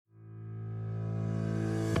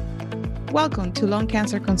Welcome to Lung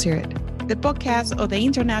Cancer Considered, the podcast of the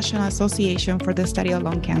International Association for the Study of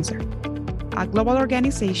Lung Cancer, a global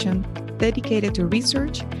organization dedicated to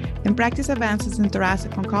research and practice advances in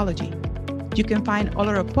thoracic oncology. You can find all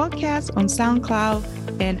our podcasts on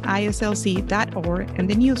SoundCloud and ISLC.org in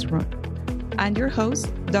the newsroom. I'm your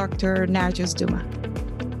host, Dr. Narjis Duma.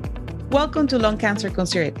 Welcome to Lung Cancer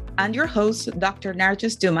Considered. I'm your host, Dr.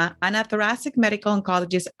 Narjis Duma. I'm a thoracic medical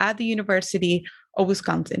oncologist at the University of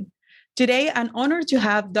Wisconsin. Today, I'm honored to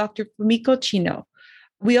have Dr. Fumiko Chino.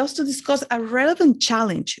 We also discuss a relevant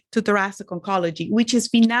challenge to thoracic oncology, which is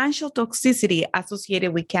financial toxicity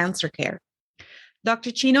associated with cancer care.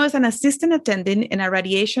 Dr. Chino is an assistant attending and a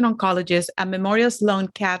radiation oncologist at Memorial Sloan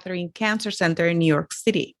Kettering Cancer Center in New York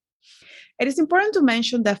City. It is important to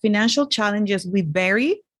mention that financial challenges will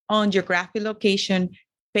vary on geographic location,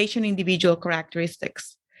 patient individual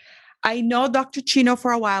characteristics. I know Dr. Chino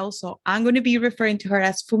for a while, so I'm going to be referring to her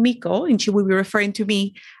as Fumiko, and she will be referring to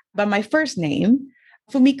me by my first name.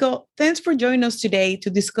 Fumiko, thanks for joining us today to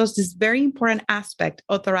discuss this very important aspect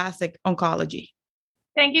of thoracic oncology.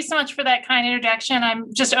 Thank you so much for that kind introduction.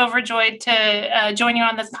 I'm just overjoyed to join you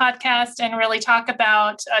on this podcast and really talk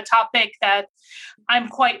about a topic that I'm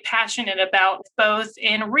quite passionate about, both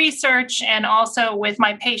in research and also with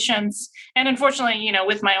my patients. And unfortunately,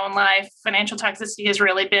 with my own life, financial toxicity has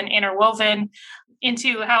really been interwoven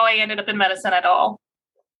into how I ended up in medicine at all.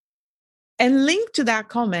 And linked to that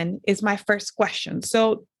comment is my first question.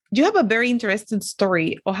 So you have a very interesting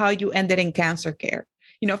story of how you ended in cancer care.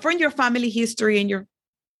 From your family history and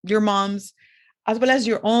your mom's, as well as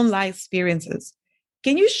your own life experiences.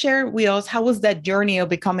 Can you share with us how was that journey of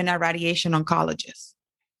becoming a radiation oncologist?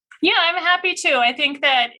 Yeah, I'm happy to. I think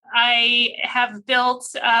that I have built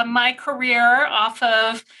my career off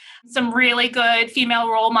of some really good female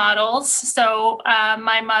role models. So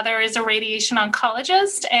my mother is a radiation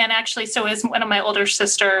oncologist, and actually so is one of my older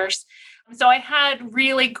sisters. So I had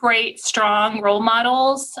really great, strong role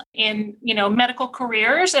models in, medical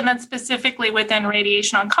careers, and then specifically within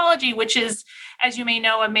radiation oncology, which is, as you may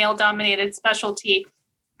know, a male-dominated specialty.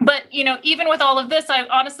 But, even with all of this, I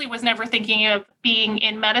honestly was never thinking of being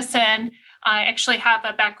in medicine. I actually have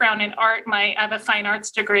a background in art. I have a fine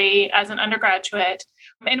arts degree as an undergraduate.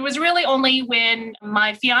 And it was really only when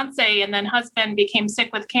my fiance and then husband became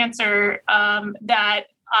sick with cancer that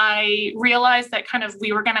I realized that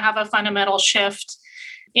we were going to have a fundamental shift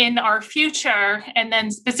in our future, and then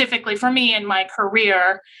specifically for me in my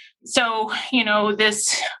career. So,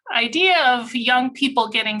 this idea of young people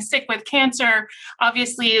getting sick with cancer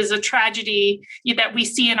obviously is a tragedy that we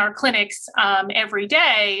see in our clinics every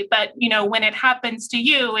day. But, when it happens to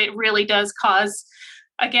you, it really does cause,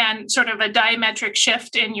 again, sort of a diametric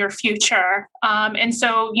shift in your future. And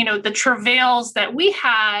so, the travails that we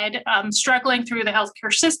had struggling through the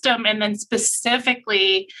healthcare system, and then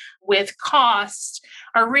specifically with cost,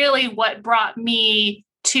 are really what brought me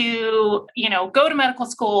to, go to medical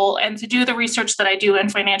school and to do the research that I do in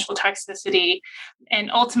financial toxicity.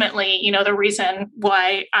 And ultimately, the reason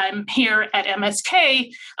why I'm here at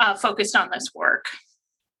MSK focused on this work.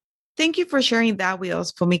 Thank you for sharing that with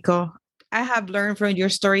us, Fumiko. I have learned from your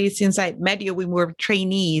story since I met you when we were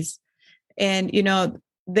trainees. And,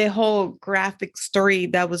 the whole graphic story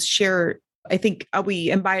that was shared, I think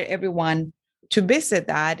we invite everyone to visit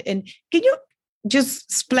that. And can you just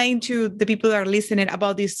explain to the people that are listening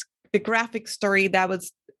about the graphic story that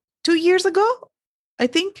was 2 years ago, I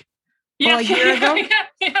think? Yeah, a year ago?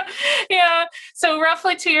 Yeah. So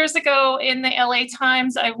roughly 2 years ago in the LA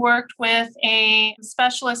Times, I worked with a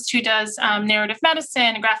specialist who does narrative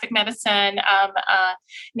medicine, graphic medicine,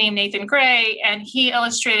 named Nathan Gray. And he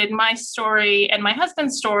illustrated my story and my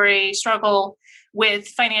husband's story, struggle with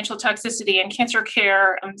financial toxicity and cancer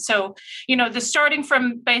care. So, the starting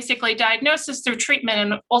from basically diagnosis through treatment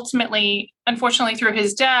and ultimately, unfortunately, through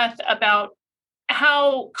his death, about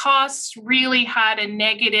how costs really had a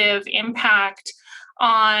negative impact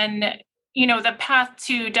on, the path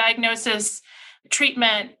to diagnosis,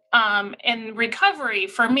 treatment, and recovery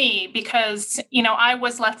for me, because, I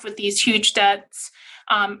was left with these huge debts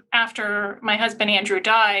after my husband, Andrew,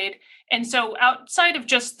 died. And so outside of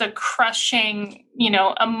just the crushing,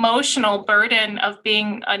 emotional burden of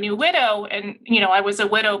being a new widow, and, I was a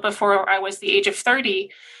widow before I was the age of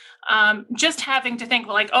 30, just having to think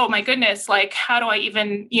oh my goodness, how do I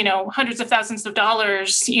even, hundreds of thousands of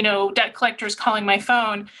dollars, debt collectors calling my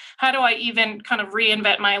phone, how do I even kind of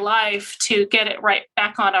reinvent my life to get it right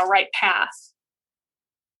back on a right path?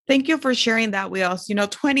 Thank you for sharing that with us.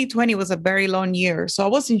 2020 was a very long year. So I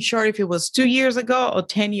wasn't sure if it was 2 years ago or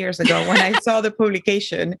 10 years ago when I saw the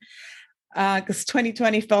publication. because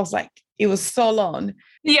 2020 feels like it was so long.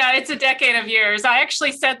 Yeah, it's a decade of years. I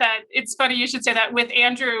actually said that. It's funny you should say that. With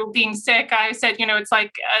Andrew being sick, I said, it's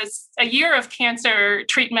like a year of cancer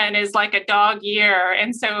treatment is like a dog year.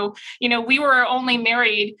 And so, we were only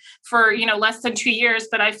married for, less than 2 years,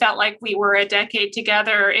 but I felt like we were a decade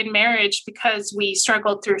together in marriage because we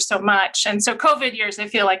struggled through so much. And so COVID years, I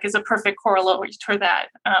feel like, is a perfect correlate for that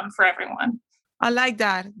for everyone. I like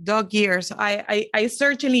that, dog years. I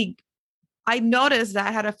certainly... I noticed that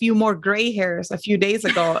I had a few more gray hairs a few days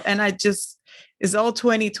ago, and it's all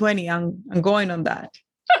 2020. I'm going on that.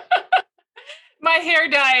 My hair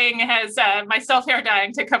dyeing has, my self-hair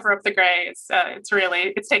dyeing to cover up the gray.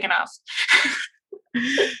 It's taken off.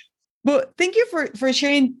 But thank you for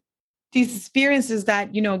sharing these experiences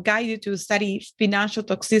that, guide you to study financial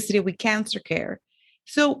toxicity with cancer care.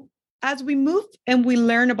 So as we move and we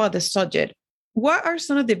learn about the subject, what are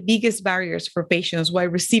some of the biggest barriers for patients while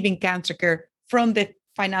receiving cancer care from the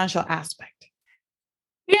financial aspect?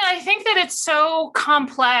 Yeah, I think that it's so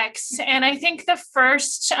complex. And I think the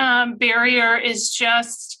first barrier is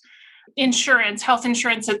just insurance, health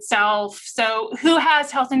insurance itself. So who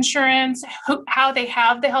has health insurance, how they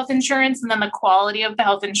have the health insurance, and then the quality of the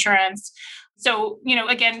health insurance. So,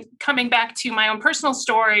 again, coming back to my own personal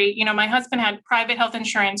story, my husband had private health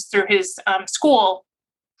insurance through his school.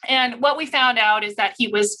 And what we found out is that he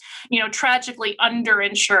was, tragically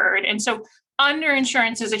underinsured. And so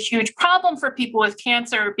underinsurance is a huge problem for people with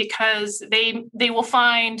cancer because they will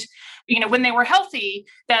find, when they were healthy,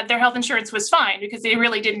 that their health insurance was fine because they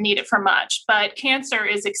really didn't need it for much. But cancer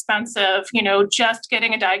is expensive. Just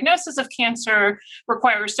getting a diagnosis of cancer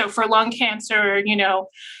requires, so for lung cancer,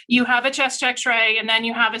 you have a chest x-ray, and then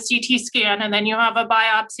you have a CT scan, and then you have a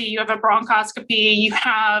biopsy, you have a bronchoscopy, you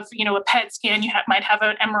have, a PET scan, might have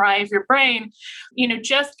an MRI of your brain.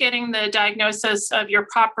 Just getting the diagnosis of your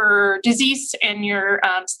proper disease and your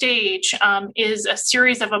stage is a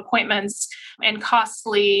series of appointments and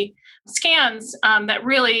costly scans that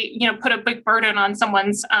really, put a big burden on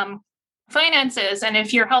someone's finances. And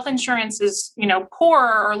if your health insurance is,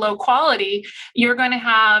 poor or low quality, you're going to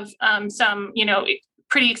have some,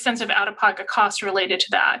 pretty extensive out-of-pocket costs related to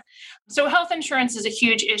that. So health insurance is a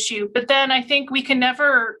huge issue, but then I think we can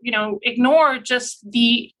never, ignore just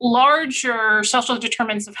the larger social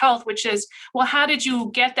determinants of health, which is, well, how did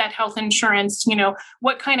you get that health insurance?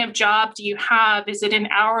 What kind of job do you have? Is it an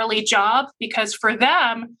hourly job? Because for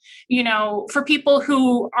them, for people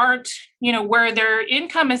who aren't, where their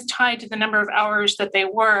income is tied to the number of hours that they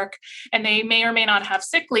work, and they may or may not have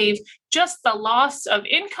sick leave, just the loss of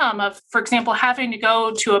income of, for example, having to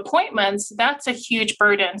go to appointments, that's a huge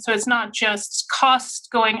burden. So it's not just cost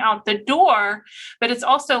going out the door, but it's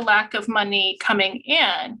also lack of money coming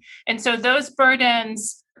in. And so those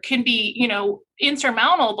burdens can be,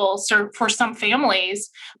 insurmountable for some families.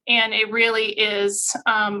 And it really is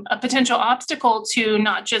a potential obstacle to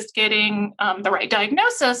not just getting the right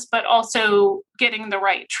diagnosis, but also getting the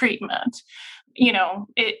right treatment.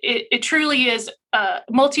 It truly is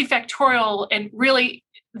multifactorial, and really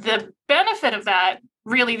the benefit of that,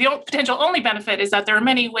 really the potential only benefit, is that there are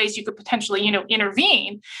many ways you could potentially,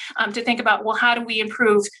 intervene to think about, well, how do we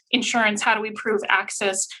improve insurance? How do we improve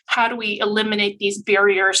access? How do we eliminate these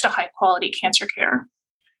barriers to high quality cancer care?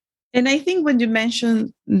 And I think when you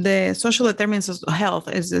mention the social determinants of health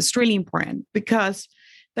is really important, because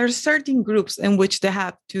there are certain groups in which they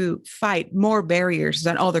have to fight more barriers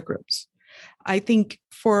than other groups. I think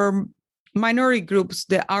for minority groups,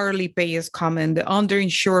 the hourly pay is common, the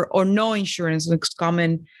underinsured or no insurance is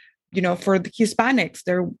common. For the Hispanics,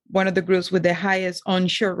 they're one of the groups with the highest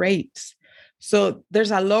uninsured rates. So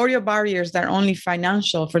there's a lot of barriers that are only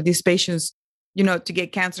financial for these patients, to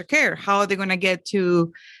get cancer care. How are they going to get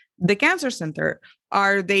to the cancer center?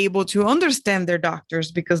 Are they able to understand their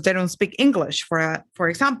doctors because they don't speak English, for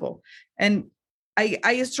example? And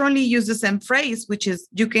I strongly use the same phrase, which is,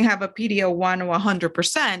 you can have a PD-L1 or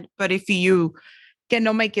 100%, but if you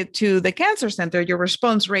cannot make it to the cancer center, your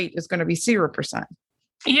response rate is going to be 0%.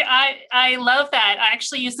 Yeah, I love that. I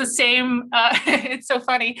actually use the same, it's so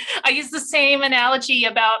funny. I use the same analogy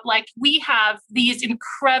about, like, we have these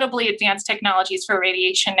incredibly advanced technologies for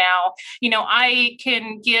radiation now. I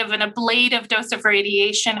can give an ablative dose of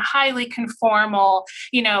radiation, highly conformal,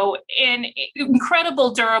 in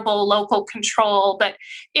incredible durable local control. But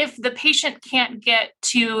if the patient can't get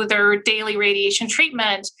to their daily radiation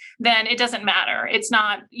treatment, then it doesn't matter. It's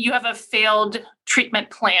not, you have a failed treatment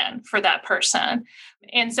plan for that person.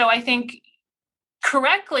 And so I think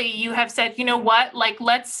correctly, you have said,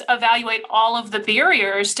 let's evaluate all of the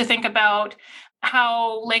barriers to think about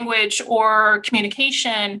how language or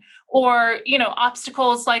communication or,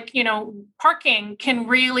 obstacles like, parking can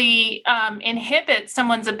really inhibit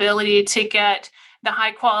someone's ability to get the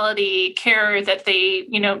high quality care that they,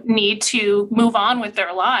 need to move on with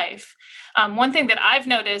their life. One thing that I've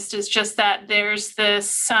noticed is just that there's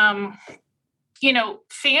this,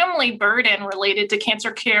 family burden related to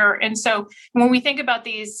cancer care. And so when we think about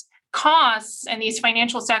these costs and these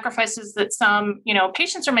financial sacrifices that some,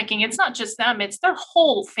 patients are making, it's not just them, it's their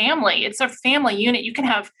whole family. It's their family unit. You can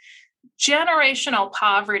have generational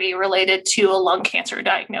poverty related to a lung cancer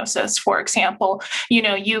diagnosis, for example.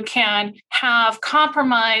 You can have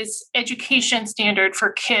compromised education standard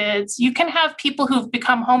for kids. You can have people who've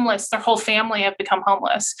become homeless, their whole family have become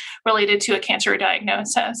homeless related to a cancer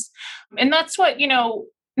diagnosis. And that's what,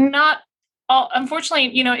 not all,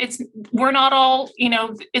 unfortunately, we're not all,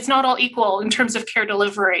 it's not all equal in terms of care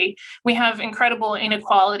delivery. We have incredible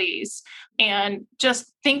inequalities, and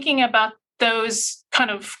just thinking about those kind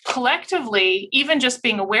of collectively, even just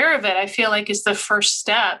being aware of it, I feel like is the first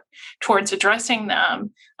step towards addressing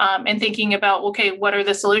them, and thinking about, okay, what are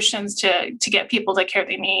the solutions to get people the care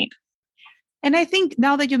they need? And I think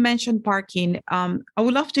now that you mentioned parking, I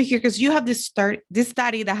would love to hear, because you have this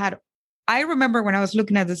study that had, I remember when I was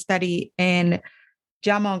looking at the study in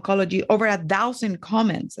JAMA Oncology, over 1,000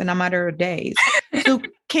 comments in a matter of days. So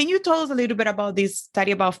can you tell us a little bit about this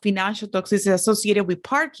study about financial toxicity associated with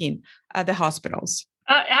parking at the hospitals?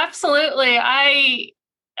 Absolutely.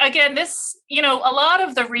 This, a lot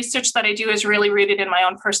of the research that I do is really rooted in my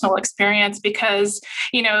own personal experience, because,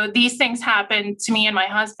 these things happened to me and my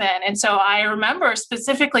husband. And so I remember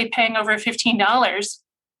specifically paying over $15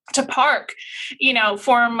 to park,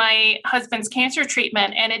 for my husband's cancer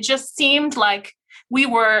treatment. And it just seemed like we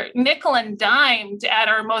were nickel and dimed at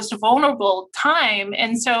our most vulnerable time.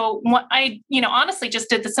 And so I, honestly just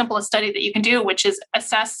did the simplest study that you can do, which is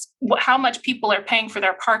assess how much people are paying for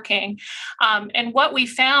their parking. And what we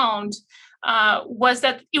found was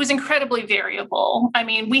that it was incredibly variable. I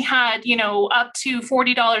mean, we had, up to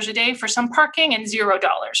 $40 a day for some parking and $0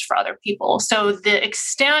 for other people. So the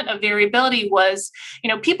extent of variability was,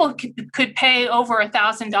 people could pay over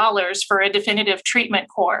 $1,000 for a definitive treatment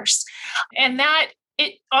course. And that,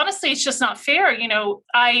 honestly, it's just not fair.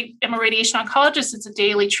 I am a radiation oncologist. It's a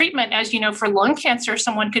daily treatment. As you know, for lung cancer,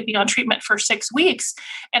 someone could be on treatment for 6 weeks.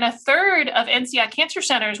 And a third of NCI cancer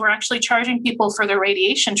centers were actually charging people for their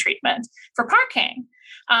radiation treatment for parking.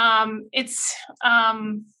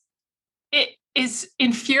 It is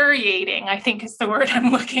infuriating, I think is the word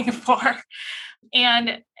I'm looking for.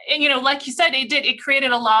 And like you said, it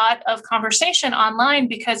created a lot of conversation online,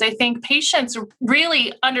 because I think patients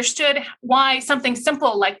really understood why something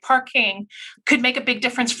simple like parking could make a big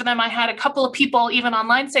difference for them. I had a couple of people even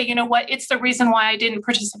online say, it's the reason why I didn't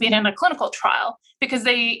participate in a clinical trial, because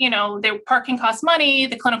their parking costs money.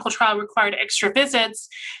 The clinical trial required extra visits.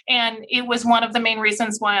 And it was one of the main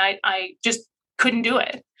reasons why I just couldn't do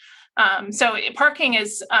it. So parking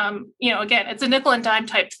is, again, it's a nickel and dime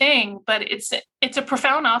type thing, but it's a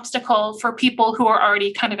profound obstacle for people who are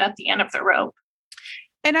already kind of at the end of the rope.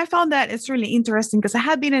 And I found that it's really interesting, because I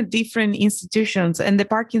have been at different institutions and the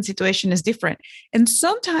parking situation is different. And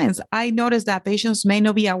sometimes I notice that patients may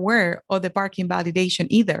not be aware of the parking validation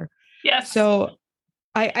either. Yes. So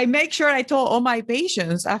I make sure I told all my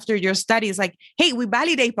patients after your studies, like, hey, we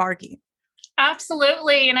validate parking.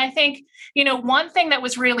 Absolutely. And I think, one thing that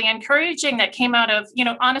was really encouraging that came out of,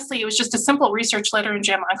 honestly, it was just a simple research letter in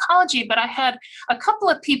JAMA Oncology, but I had a couple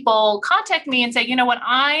of people contact me and say,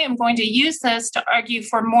 I am going to use this to argue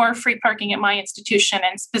for more free parking at my institution,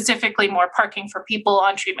 and specifically more parking for people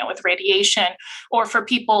on treatment with radiation or for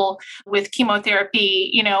people with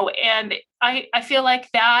chemotherapy, and I feel like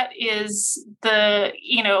that is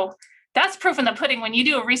that's proof in the pudding. When you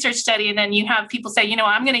do a research study and then you have people say,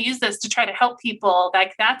 I'm going to use this to try to help people,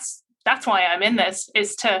 like that's why I'm in this,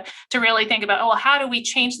 is to really think about, how do we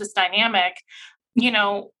change this dynamic?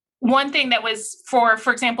 One thing that was for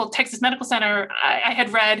example, Texas Medical Center, I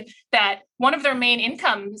had read that one of their main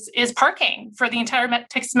incomes is parking for the entire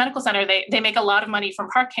Texas Medical Center. They make a lot of money from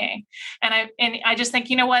parking. And I just think,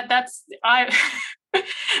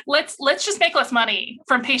 let's just make less money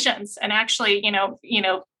from patients and actually,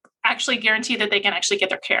 actually guarantee that they can actually get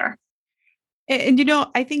their care. And,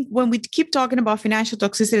 I think when we keep talking about financial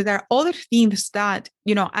toxicity, there are other things that,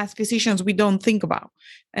 as physicians, we don't think about.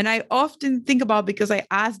 And I often think about, because I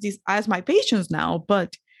ask my patients now,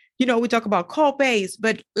 but, we talk about co-pays,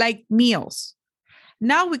 but like meals.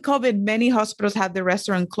 Now with COVID, many hospitals have the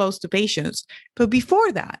restaurant close to patients. But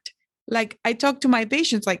before that, Like I talk to my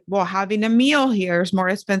patients like, well, having a meal here is more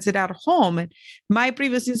expensive at home. And my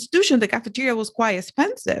previous institution, the cafeteria was quite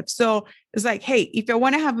expensive. So it's like, hey, if I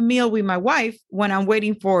want to have a meal with my wife when I'm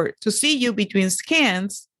waiting to see you between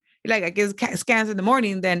scans, like I get scans in the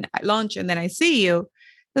morning, then at lunch, and then I see you,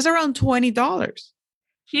 that's around $20.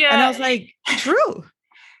 And I was Yeah. like, true.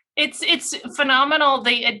 It's phenomenal,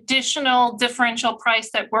 the additional differential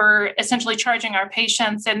price that we're essentially charging our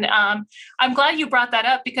patients. And I'm glad you brought that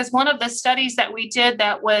up, because one of the studies that we did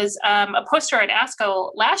that was a poster at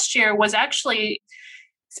ASCO last year was actually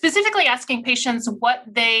specifically asking patients what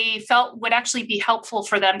they felt would actually be helpful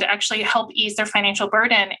for them to actually help ease their financial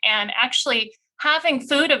burden. And actually having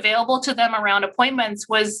food available to them around appointments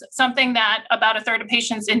was something that about a third of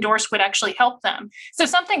patients endorsed would actually help them. So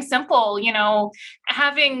something simple,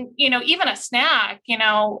 having, even a snack,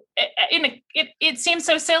 it seems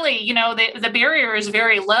so silly, the barrier is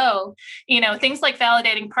very low, things like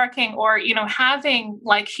validating parking or, having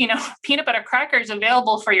like, peanut butter crackers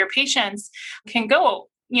available for your patients can go,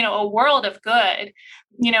 a world of good.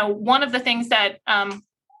 One of the things that,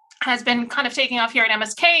 has been kind of taking off here at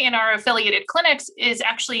MSK in our affiliated clinics is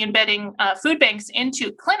actually embedding food banks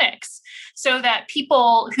into clinics so that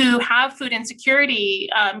people who have food insecurity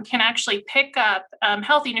can actually pick up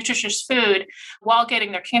healthy, nutritious food while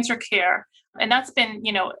getting their cancer care. And that's been,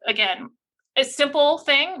 again, a simple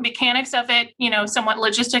thing, mechanics of it, somewhat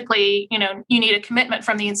logistically, you need a commitment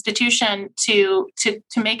from the institution to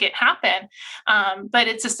make it happen. But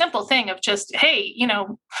it's a simple thing of just, hey,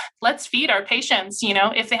 let's feed our patients,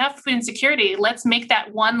 if they have food insecurity, let's make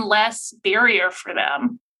that one less barrier for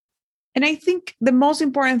them. And I think the most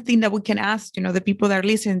important thing that we can ask, the people that are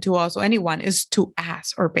listening to us or anyone is to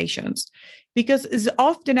ask our patients, because it's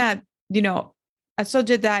often a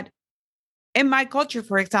subject that in my culture,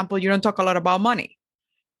 for example, you don't talk a lot about money.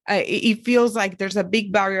 It feels like there's a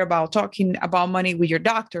big barrier about talking about money with your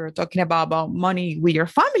doctor or talking about money with your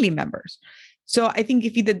family members. So I think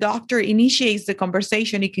if the doctor initiates the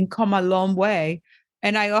conversation, it can come a long way.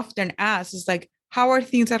 And I often ask, it's like, how are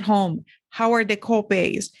things at home? How are the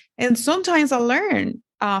co-pays? And sometimes I learn,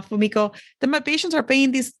 Fumiko, that my patients are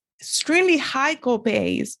paying these extremely high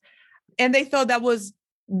co-pays. And they thought that was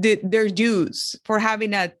their dues for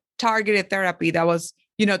having a targeted therapy that was,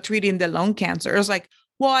 treating the lung cancer. It was like,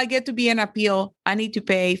 well, I get to be an appeal. I need to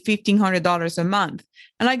pay $1,500 a month.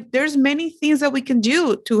 And like, there's many things that we can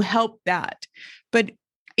do to help that. But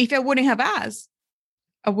if I wouldn't have asked,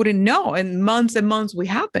 I wouldn't know. And months we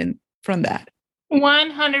happen from that.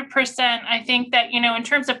 100%. I think that, in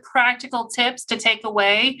terms of practical tips to take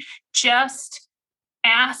away, just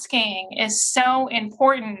asking is so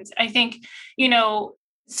important. I think,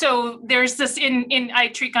 so there's this I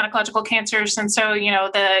treat gynecological cancers. And so,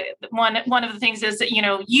 the one of the things is that,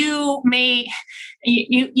 you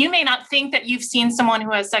may not think that you've seen someone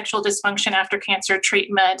who has sexual dysfunction after cancer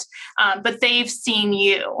treatment, but they've seen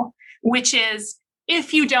you, which is,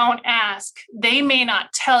 if you don't ask, they may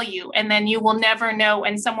not tell you, and then you will never know,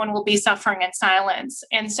 and someone will be suffering in silence.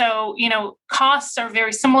 And so, costs are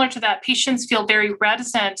very similar to that. Patients feel very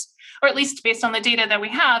reticent, or at least based on the data that we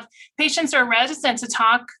have, patients are reticent to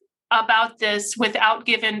talk about this without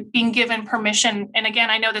being given permission. And again,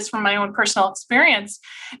 I know this from my own personal experience.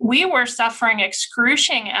 We were suffering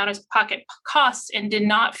excruciating out-of-pocket costs and did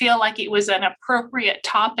not feel like it was an appropriate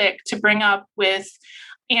topic to bring up with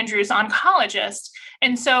Andrew's oncologist.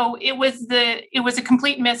 And so it was a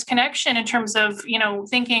complete misconnection in terms of,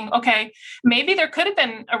 thinking, okay, maybe there could have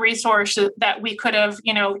been a resource that we could have,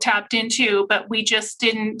 tapped into, but we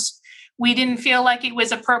didn't feel like it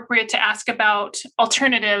was appropriate to ask about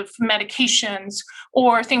alternative medications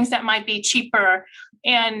or things that might be cheaper.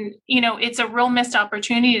 And, it's a real missed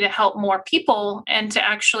opportunity to help more people and to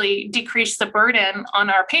actually decrease the burden on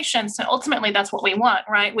our patients. And ultimately, that's what we want,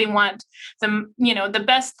 right? We want the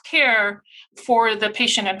best care for the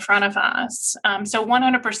patient in front of us. So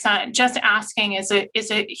 100%, just asking is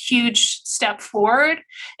a huge step forward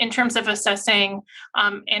in terms of assessing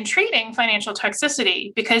and treating financial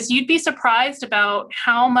toxicity, because you'd be surprised about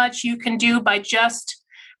how much you can do by just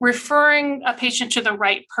referring a patient to the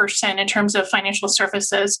right person in terms of financial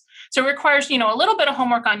services. So it requires, a little bit of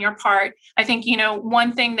homework on your part. I think,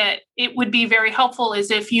 one thing that it would be very helpful is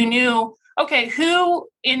if you knew, okay, who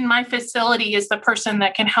in my facility is the person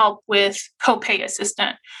that can help with copay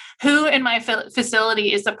assistant? Who in my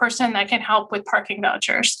facility is the person that can help with parking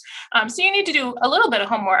vouchers? So you need to do a little bit of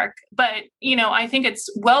homework, but, I think it's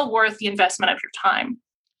well worth the investment of your time.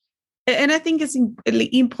 And I think it's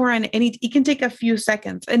important, and it can take a few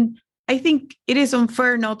seconds. And I think it is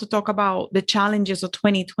unfair not to talk about the challenges of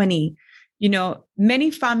 2020.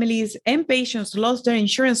 many families and patients lost their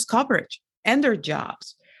insurance coverage and their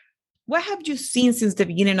jobs. What have you seen since the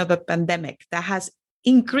beginning of the pandemic that has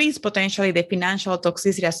increased potentially the financial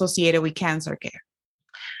toxicity associated with cancer care?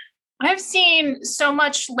 I've seen so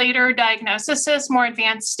much later diagnosis, more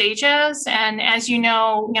advanced stages. And as you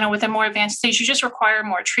know, with a more advanced stage, you just require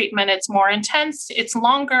more treatment. It's more intense, it's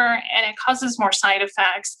longer, and it causes more side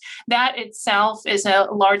effects. That itself is a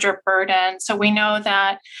larger burden. So we know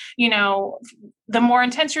that, the more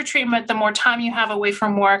intense your treatment, the more time you have away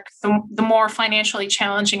from work, the more financially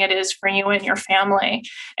challenging it is for you and your family.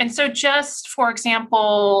 And so just, for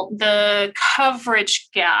example, the coverage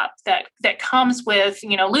gap that comes with,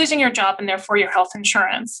 losing your job and therefore your health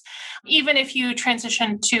insurance, even if you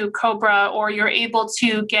transition to COBRA or you're able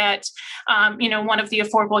to get, one of the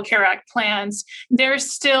Affordable Care Act plans,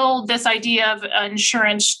 there's still this idea of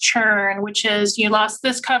insurance churn, which is you lost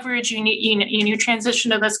this coverage, you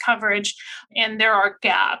transition to this coverage, and there are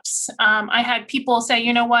gaps. I had people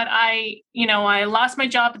say, I lost my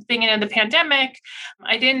job at the beginning of the pandemic.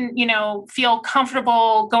 I didn't, feel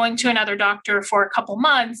comfortable going to another doctor for a couple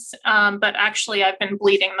months, but actually I've been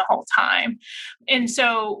bleeding the whole time. And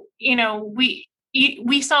so,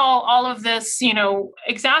 we saw all of this,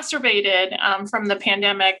 exacerbated from the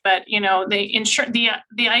pandemic. But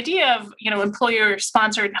the idea of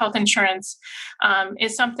employer-sponsored health insurance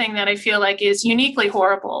is something that I feel like is uniquely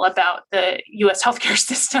horrible about the U.S. healthcare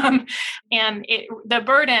system, and the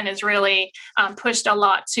burden is really pushed a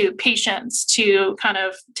lot to patients to kind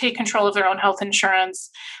of take control of their own health insurance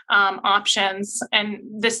options. And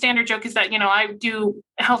the standard joke is that I do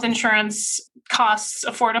health insurance costs,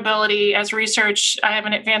 affordability as research. I have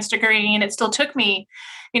an advanced degree, and it still took me,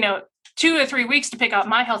 2 or 3 weeks to pick out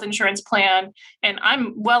my health insurance plan. And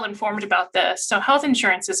I'm well informed about this. So health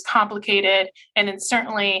insurance is complicated. And then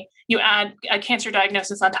certainly you add a cancer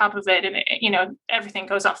diagnosis on top of it, and everything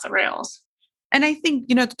goes off the rails. And I think,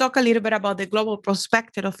 to talk a little bit about the global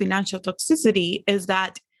perspective of financial toxicity is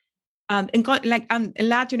that in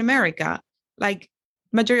Latin America,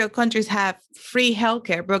 majority of countries have free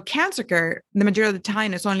healthcare, but cancer care, the majority of the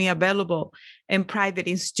time, is only available in private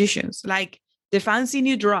institutions. The fancy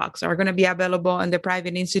new drugs are going to be available in the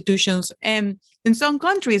private institutions. And in some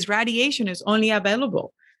countries, radiation is only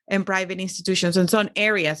available in private institutions in some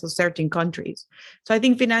areas of certain countries. So I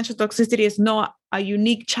think financial toxicity is not a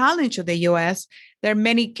unique challenge of the US. There are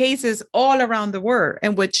many cases all around the world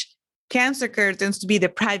in which cancer care tends to be the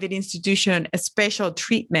private institution, a special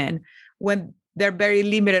treatment, when there are very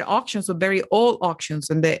limited options or very old options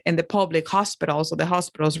in the public hospitals or the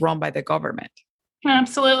hospitals run by the government.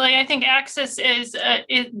 Absolutely. I think access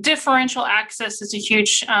differential access is a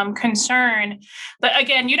huge concern. But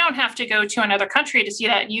again, you don't have to go to another country to see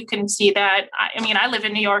that. You can see that. I live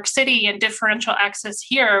in New York City, and differential access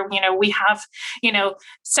here, we have,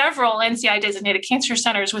 several NCI designated cancer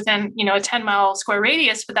centers within, a 10-mile square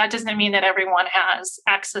radius, but that doesn't mean that everyone has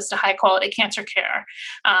access to high quality cancer care.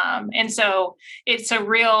 And so it's a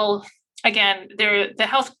real, again, the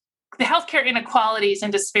healthcare inequalities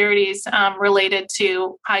and disparities related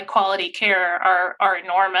to high quality care are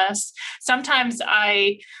enormous. Sometimes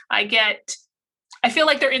I feel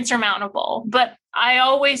like they're insurmountable, but I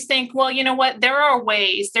always think, well, you know what? There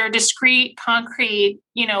are discrete, concrete,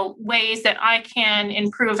 ways that I can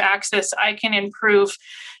improve access. I can improve,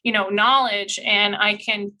 knowledge, and I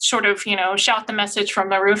can sort of, shout the message from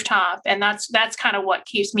the rooftop. And that's kind of what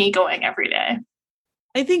keeps me going every day.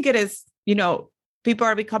 I think it is, people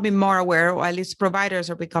are becoming more aware, or at least providers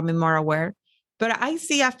are becoming more aware. But I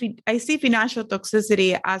see financial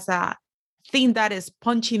toxicity as a thing that is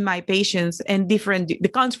punching my patients in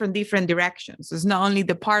it comes from different directions. It's not only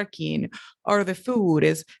the parking or the food,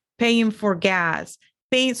 it's paying for gas,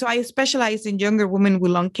 paying. So I specialize in younger women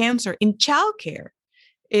with lung cancer. In childcare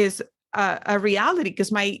is a reality, because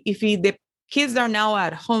the kids are now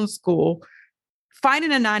at homeschool.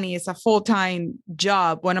 Finding a nanny is a full-time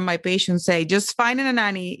job. One of my patients say, just finding a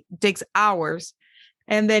nanny takes hours,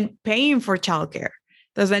 and then paying for childcare.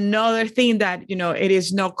 There's another thing that, it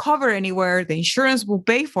is not covered anywhere. The insurance will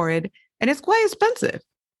pay for it, and it's quite expensive.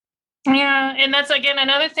 Yeah. And that's, again,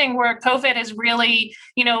 another thing where COVID is really,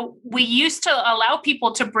 we used to allow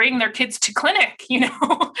people to bring their kids to clinic,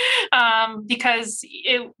 because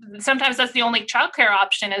sometimes that's the only childcare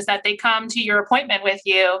option, is that they come to your appointment with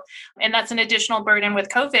you. And that's an additional burden with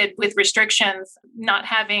COVID, with restrictions, not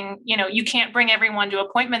having, you can't bring everyone to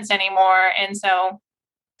appointments anymore. And so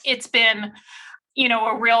it's been,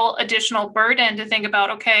 a real additional burden to think about,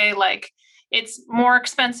 okay, It's more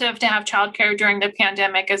expensive to have childcare during the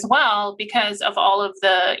pandemic as well because of all of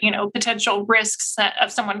the, potential risks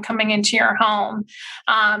of someone coming into your home.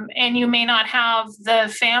 And you may not have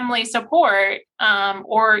the family support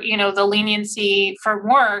or, the leniency for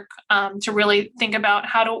work to really think about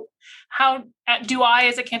how do I,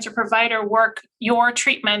 as a cancer provider, work your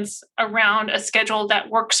treatments around a schedule that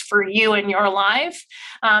works for you in your life,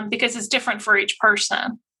 because it's different for each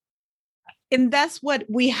person. And that's what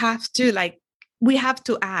we have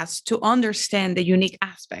to ask to understand the unique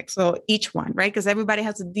aspects of each one, right? Because everybody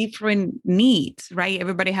has a different needs, right?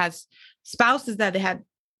 Everybody has spouses that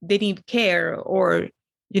they need care or,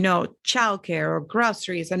 childcare or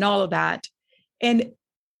groceries and all of that. And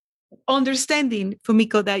understanding,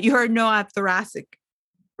 Fumiko, that you are not a thoracic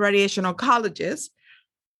radiation oncologist,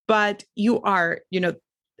 but you are,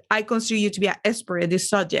 I consider you to be an expert in this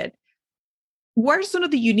subject. What are some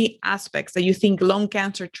of the unique aspects that you think lung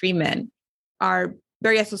cancer treatment are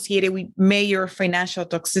very associated with major financial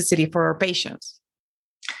toxicity for our patients?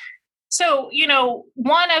 So,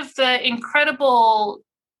 one of the incredible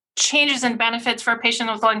changes and benefits for a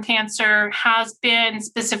patient with lung cancer has been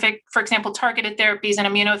specific, for example, targeted therapies and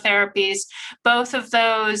immunotherapies. Both of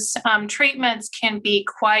those treatments can be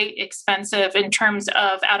quite expensive in terms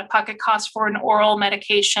of out-of-pocket costs for an oral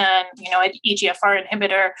medication, an EGFR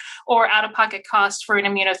inhibitor, or out-of-pocket costs for an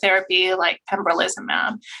immunotherapy like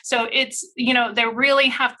pembrolizumab. So it's, they really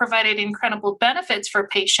have provided incredible benefits for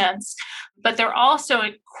patients, but they're also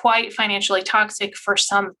quite financially toxic for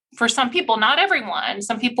some people, not everyone.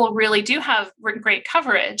 Some people really do have great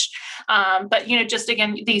coverage. But, just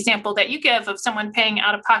again, the example that you give of someone paying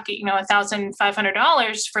out of pocket,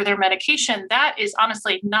 $1,500 for their medication, that is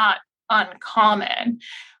honestly not uncommon.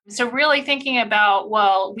 So really thinking about,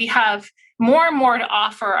 well, we have more and more to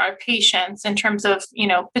offer our patients in terms of,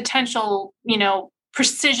 potential,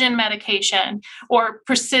 precision medication or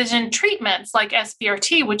precision treatments like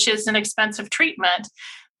SBRT, which is an expensive treatment.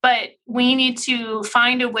 But we need to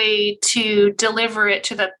find a way to deliver it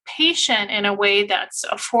to the patient in a way that's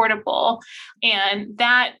affordable. And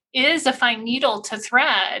that is a fine needle to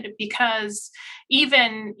thread because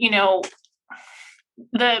even,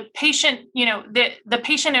 the patient, the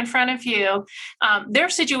patient in front of you, their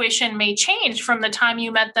situation may change from the time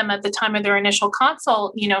you met them at the time of their initial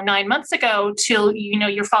consult, 9 months ago till,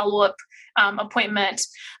 your follow-up appointment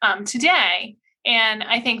today. And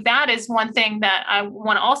I think that is one thing that I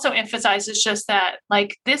want to also emphasize is just that,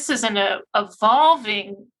 this is an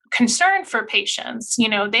evolving concern for patients.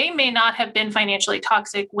 They may not have been financially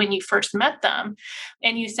toxic when you first met them.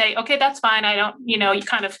 And you say, okay, that's fine. I don't, you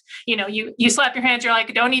kind of, you slap your hands, you're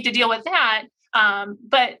like, don't need to deal with that.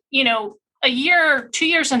 But, a year, 2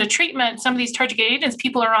 years into treatment, some of these targeted agents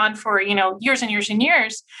people are on for, years and years and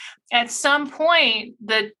years. At some point,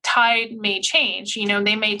 the tide may change,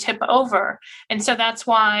 they may tip over. And so that's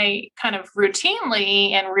why kind of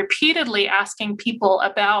routinely and repeatedly asking people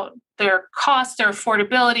about their costs, their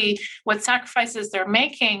affordability, what sacrifices they're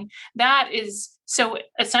making, that is so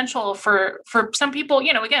essential for some people,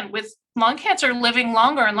 again, with lung cancer living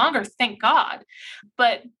longer and longer, thank God,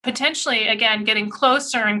 but potentially, again, getting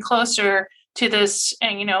closer and closer to this,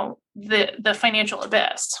 and, the financial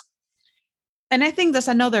abyss. And I think that's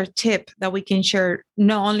another tip that we can share,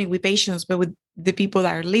 not only with patients, but with the people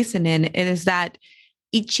that are listening, is that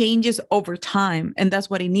it changes over time. And that's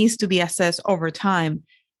what it needs to be assessed over time.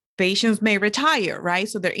 Patients may retire, right?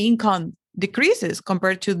 So their income decreases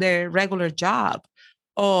compared to their regular job.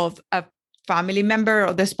 Of a family member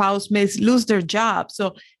or the spouse may lose their job.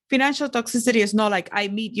 So financial toxicity is not like I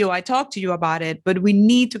meet you, I talk to you about it, but we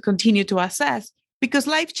need to continue to assess because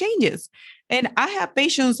life changes. And I have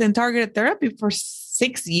patients in targeted therapy for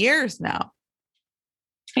 6 years now.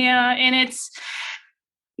 Yeah. And it's,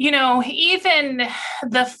 even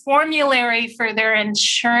the formulary for their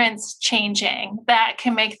insurance changing, that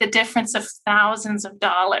can make the difference of thousands of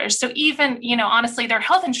dollars. So even, honestly, their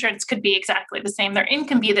health insurance could be exactly the same. Their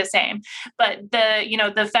income be the same. But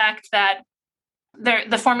the fact that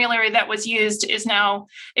the formulary that was used is now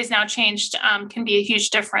changed can be a huge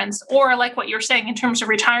difference. Or like what you're saying in terms of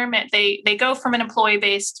retirement, they go from an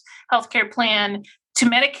employee-based healthcare plan to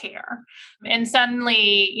Medicare, and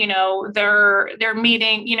suddenly, they're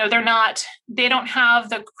meeting, they don't have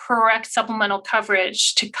the correct supplemental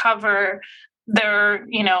coverage to cover their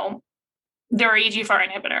EGFR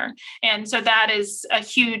inhibitor. And so that is a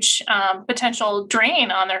huge potential drain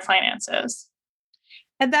on their finances.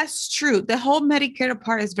 And that's true. The whole Medicare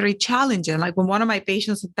part is very challenging. Like when one of my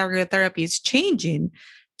patients in targeted therapy is changing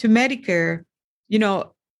to Medicare,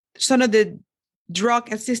 some of the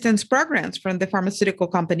drug assistance programs from the pharmaceutical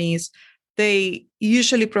companies they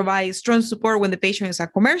usually provide strong support when the patient is a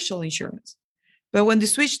commercial insurance. But when they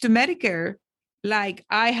switch to Medicare, like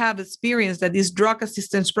I have experienced that this drug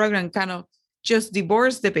assistance program kind of just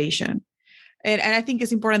divorce the patient. And I think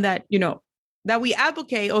it's important that, that we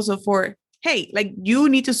advocate also for, hey, like you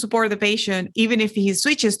need to support the patient, even if he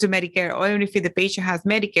switches to Medicare or even if the patient has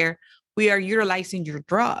Medicare, we are utilizing your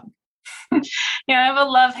drug. Yeah, I have a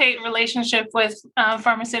love-hate relationship with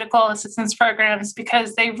pharmaceutical assistance programs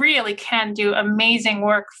because they really can do amazing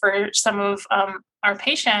work for some of our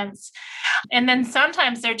patients. And then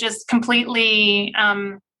sometimes they're just completely,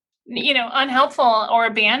 unhelpful or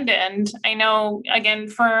abandoned. I know, again,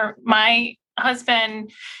 for my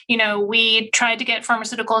husband, we tried to get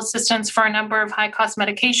pharmaceutical assistance for a number of high-cost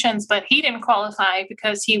medications, but he didn't qualify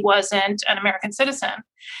because he wasn't an American citizen.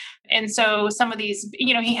 And so some of these,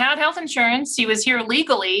 he had health insurance, he was here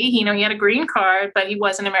legally, he had a green card, but he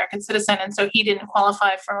was an American citizen. And so he didn't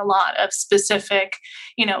qualify for a lot of specific,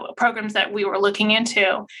 programs that we were looking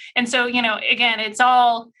into. And so, again, it's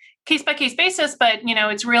all case by case basis, but,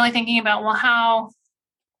 it's really thinking about, well,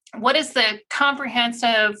 what is the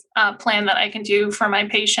comprehensive plan that I can do for my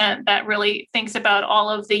patient that really thinks about all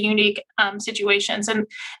of the unique situations? And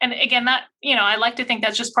again, that, I like to think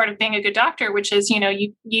that's just part of being a good doctor, which is,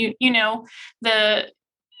 we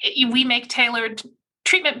make tailored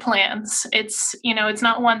treatment plans. It's, it's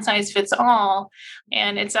not one size fits all.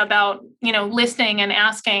 And it's about, listening and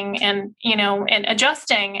asking and, and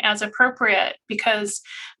adjusting as appropriate, because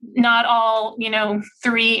not all,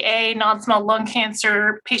 3A non-small lung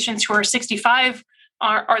cancer patients who are 65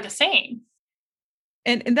 are the same.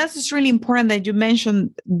 And that's just really important that you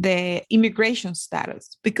mentioned the immigration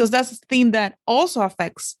status, because that's a thing that also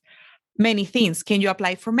affects many things. Can you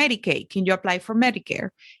apply for Medicaid? Can you apply for Medicare?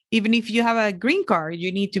 Even if you have a green card,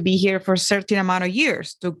 you need to be here for a certain amount of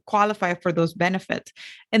years to qualify for those benefits.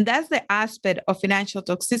 And that's the aspect of financial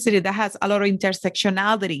toxicity that has a lot of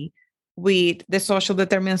intersectionality with the social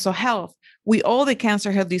determinants of health. With all the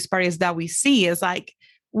cancer health disparities that we see, is like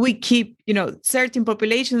we keep, certain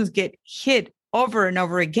populations get hit over and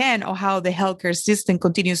over again, or how the healthcare system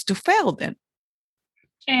continues to fail them.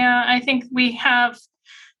 Yeah, I think we have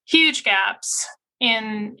huge gaps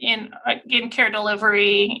in care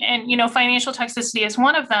delivery, and financial toxicity is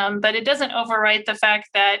one of them, but it doesn't overwrite the fact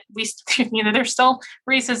that there's still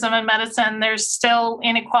racism in medicine, there's still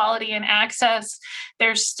inequality in access,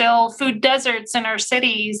 there's still food deserts in our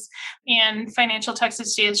cities, and financial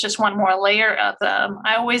toxicity is just one more layer of them.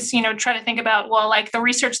 I always try to think about, like the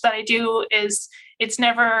research that I do is, it's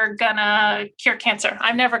never gonna cure cancer.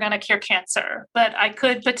 I'm never gonna cure cancer, but I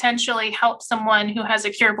could potentially help someone who has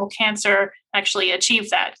a curable cancer actually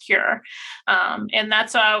achieve that cure. And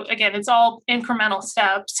that's how, again, it's all incremental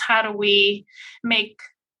steps. How do we make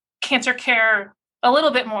cancer care a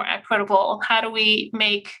little bit more equitable? How do we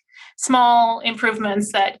make small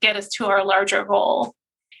improvements that get us to our larger goal?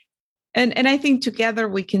 And I think together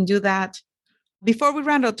we can do that. Before we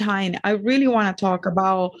run out of time, I really want to talk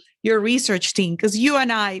about your research team, because you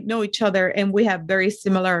and I know each other and we have very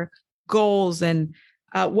similar goals and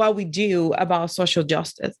what we do about social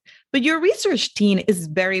justice. But your research team is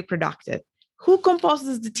very productive. Who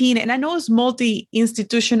composes the team? And I know it's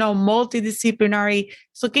multi-institutional, multidisciplinary.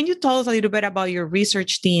 So can you tell us a little bit about your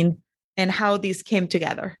research team and how these came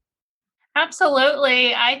together?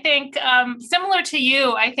 Absolutely. I think similar to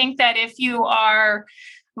you, I think that if you are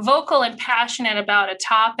vocal and passionate about a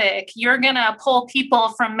topic, you're going to pull people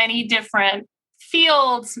from many different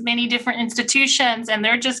fields, many different institutions, and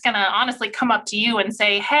they're just going to honestly come up to you and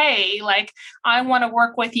say, hey, like, I want to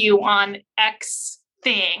work with you on X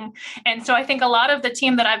thing. And so I think a lot of the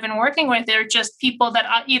team that I've been working with, they're just people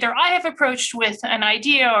that either I have approached with an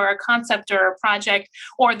idea or a concept or a project,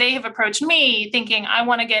 or they have approached me thinking, I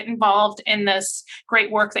want to get involved in this great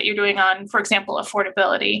work that you're doing on, for example,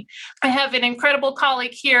 affordability. I have an incredible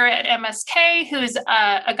colleague here at MSK who's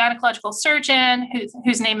a gynecological surgeon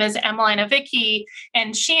whose name is Emelina Vicky.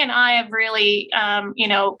 And she and I have really,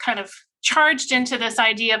 kind of charged into this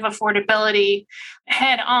idea of affordability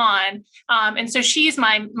head on. And so she's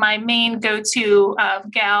my main go-to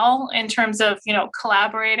gal in terms of,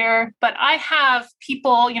 collaborator. But I have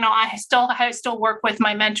people, I still work with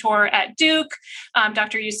my mentor at Duke,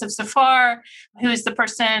 Dr. Yusuf Zafar, who's the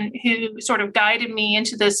person who sort of guided me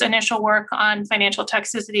into this initial work on financial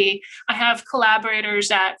toxicity. I have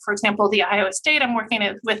collaborators at, for example, the Iowa State. I'm working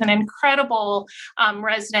with an incredible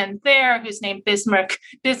resident there who's named Bismarck.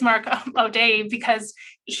 Dave, because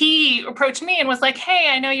he approached me and was like, hey,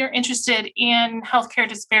 I know you're interested in healthcare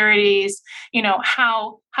disparities.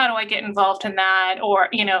 How do I get involved in that? Or,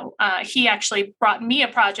 he actually brought me a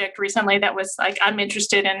project recently that was like, I'm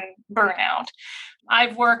interested in burnout.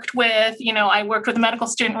 I worked with a medical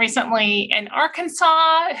student recently in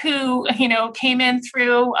Arkansas who, came in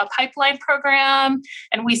through a pipeline program.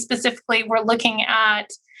 And we specifically were looking at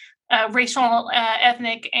racial,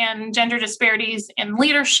 ethnic, and gender disparities in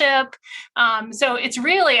leadership. So it's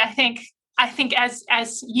really, I think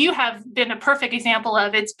as you have been a perfect example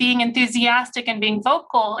of, it's being enthusiastic and being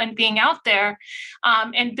vocal and being out there,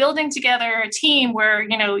 and building together a team where,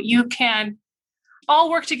 you can all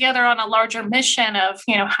work together on a larger mission of,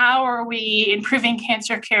 how are we improving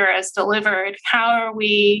cancer care as delivered? How are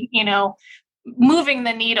we, moving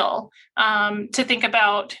the needle to think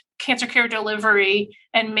about cancer care delivery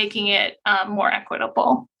and making it more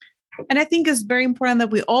equitable. And I think it's very important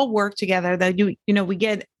that we all work together, that we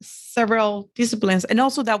get several disciplines, and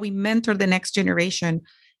also that we mentor the next generation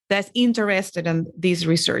that's interested in this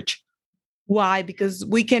research. Why? Because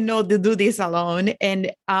we cannot do this alone.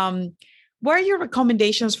 And what are your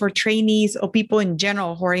recommendations for trainees or people in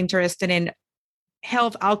general who are interested in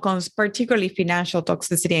health outcomes, particularly financial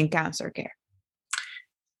toxicity in cancer care?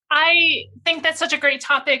 I think that's such a great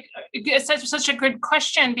topic. It's such a good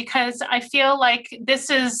question, because I feel like this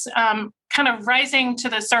is kind of rising to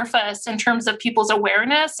the surface in terms of people's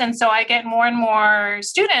awareness. And so I get more and more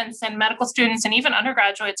students and medical students and even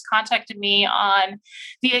undergraduates contacted me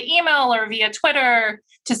via email or via Twitter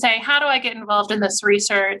to say, how do I get involved in this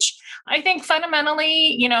research? I think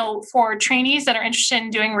fundamentally, for trainees that are interested in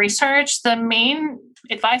doing research, the main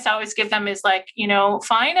advice I always give them is like,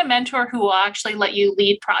 find a mentor who will actually let you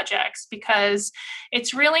lead projects, because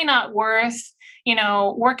it's really not worth,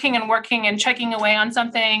 working and chugging away on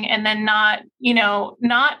something and then not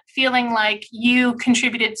feeling like you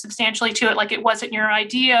contributed substantially to it, like it wasn't your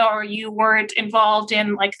idea or you weren't involved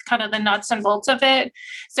in like kind of the nuts and bolts of it.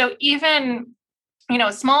 So even,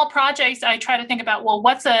 small projects, I try to think about, well,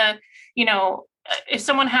 what's if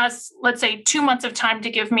someone has, let's say, 2 months of time to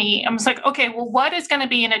give me, I'm just like, okay, well, what is going to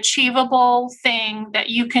be an achievable thing that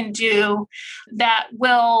you can do that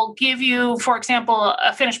will give you, for example,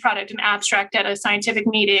 a finished product, an abstract at a scientific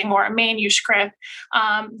meeting or a manuscript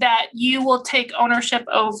that you will take ownership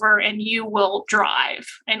over and you will drive.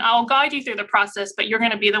 And I'll guide you through the process, but you're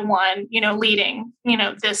going to be the one, leading,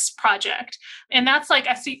 this project. And that's like,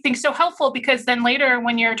 I think so helpful, because then later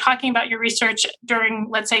when you're talking about your research during,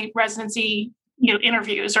 let's say, residency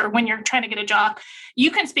interviews, or when you're trying to get a job, you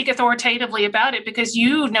can speak authoritatively about it because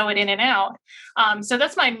you know it in and out. So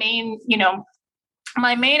that's my main,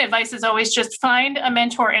 my main advice is always just find a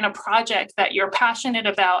mentor in a project that you're passionate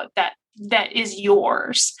about, that is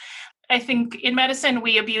yours. I think in medicine,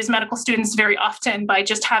 we abuse medical students very often by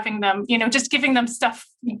just having them, just giving them stuff,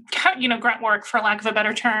 grunt work, for lack of a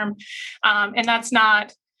better term. And that's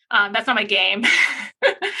not my game.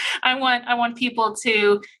 I want people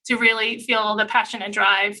to really feel the passion and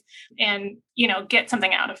drive and, get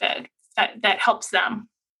something out of it that helps them.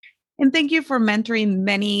 And thank you for mentoring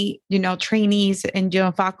many, trainees and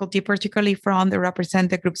faculty, particularly from the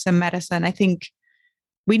represented groups in medicine. I think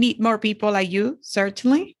we need more people like you,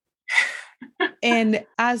 certainly. And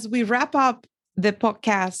as we wrap up the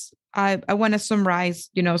podcast, I want to summarize,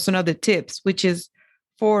 some of the tips, which is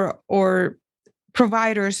for our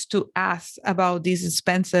providers to ask about these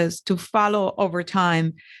expenses, to follow over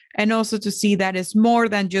time, and also to see that it's more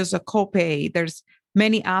than just a copay. There's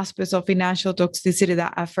many aspects of financial toxicity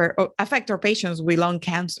that affect our patients with lung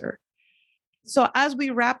cancer. So as we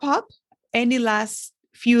wrap up, any last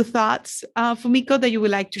few thoughts, Fumiko, that you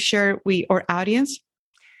would like to share with our audience?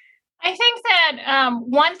 I think that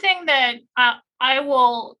one thing that I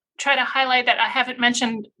will try to highlight that I haven't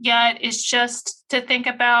mentioned yet is just to think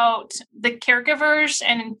about the caregivers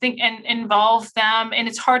and involve them. And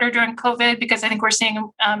it's harder during COVID because I think we're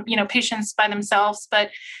seeing, patients by themselves,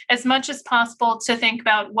 but as much as possible to think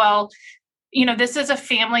about, well, this is a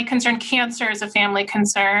family concern. Cancer is a family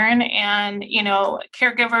concern, and,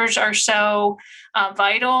 caregivers are so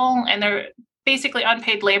vital, and they're basically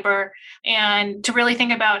unpaid labor, and to really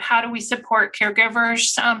think about how do we support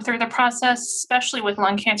caregivers through the process, especially with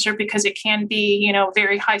lung cancer, because it can be,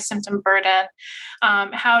 very high symptom burden.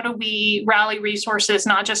 How do we rally resources,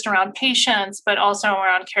 not just around patients, but also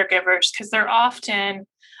around caregivers? Because they're often,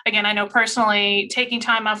 again, I know personally, taking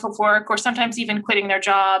time off of work or sometimes even quitting their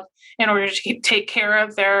job in order to take care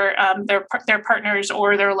of their partners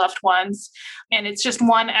or their loved ones. And it's just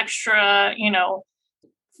one extra,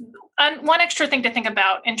 And one extra thing to think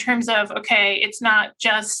about in terms of, okay, it's not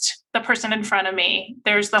just the person in front of me.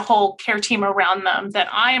 There's the whole care team around them that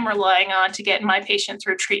I am relying on to get my patient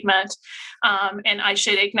through treatment. And I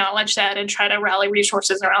should acknowledge that and try to rally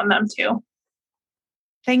resources around them too.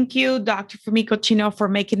 Thank you, Dr. Fumiko Chino, for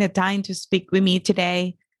making the time to speak with me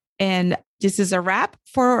today. And this is a wrap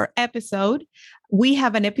for our episode. We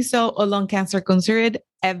have an episode of Lung Cancer Considered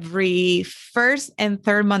every first and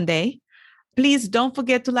third Monday. Please don't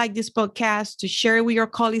forget to like this podcast, to share it with your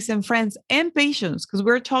colleagues and friends and patients, because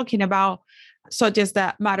we're talking about subjects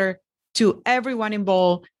that matter to everyone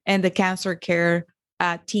involved and the cancer care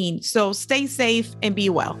team. So stay safe and be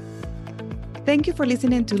well. Thank you for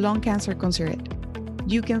listening to Lung Cancer Considered.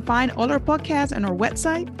 You can find all our podcasts on our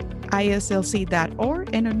website, ISLC.org,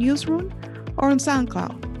 and our newsroom, or on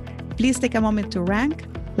SoundCloud. Please take a moment to rank,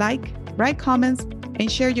 like, write comments,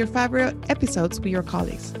 and share your favorite episodes with your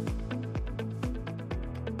colleagues.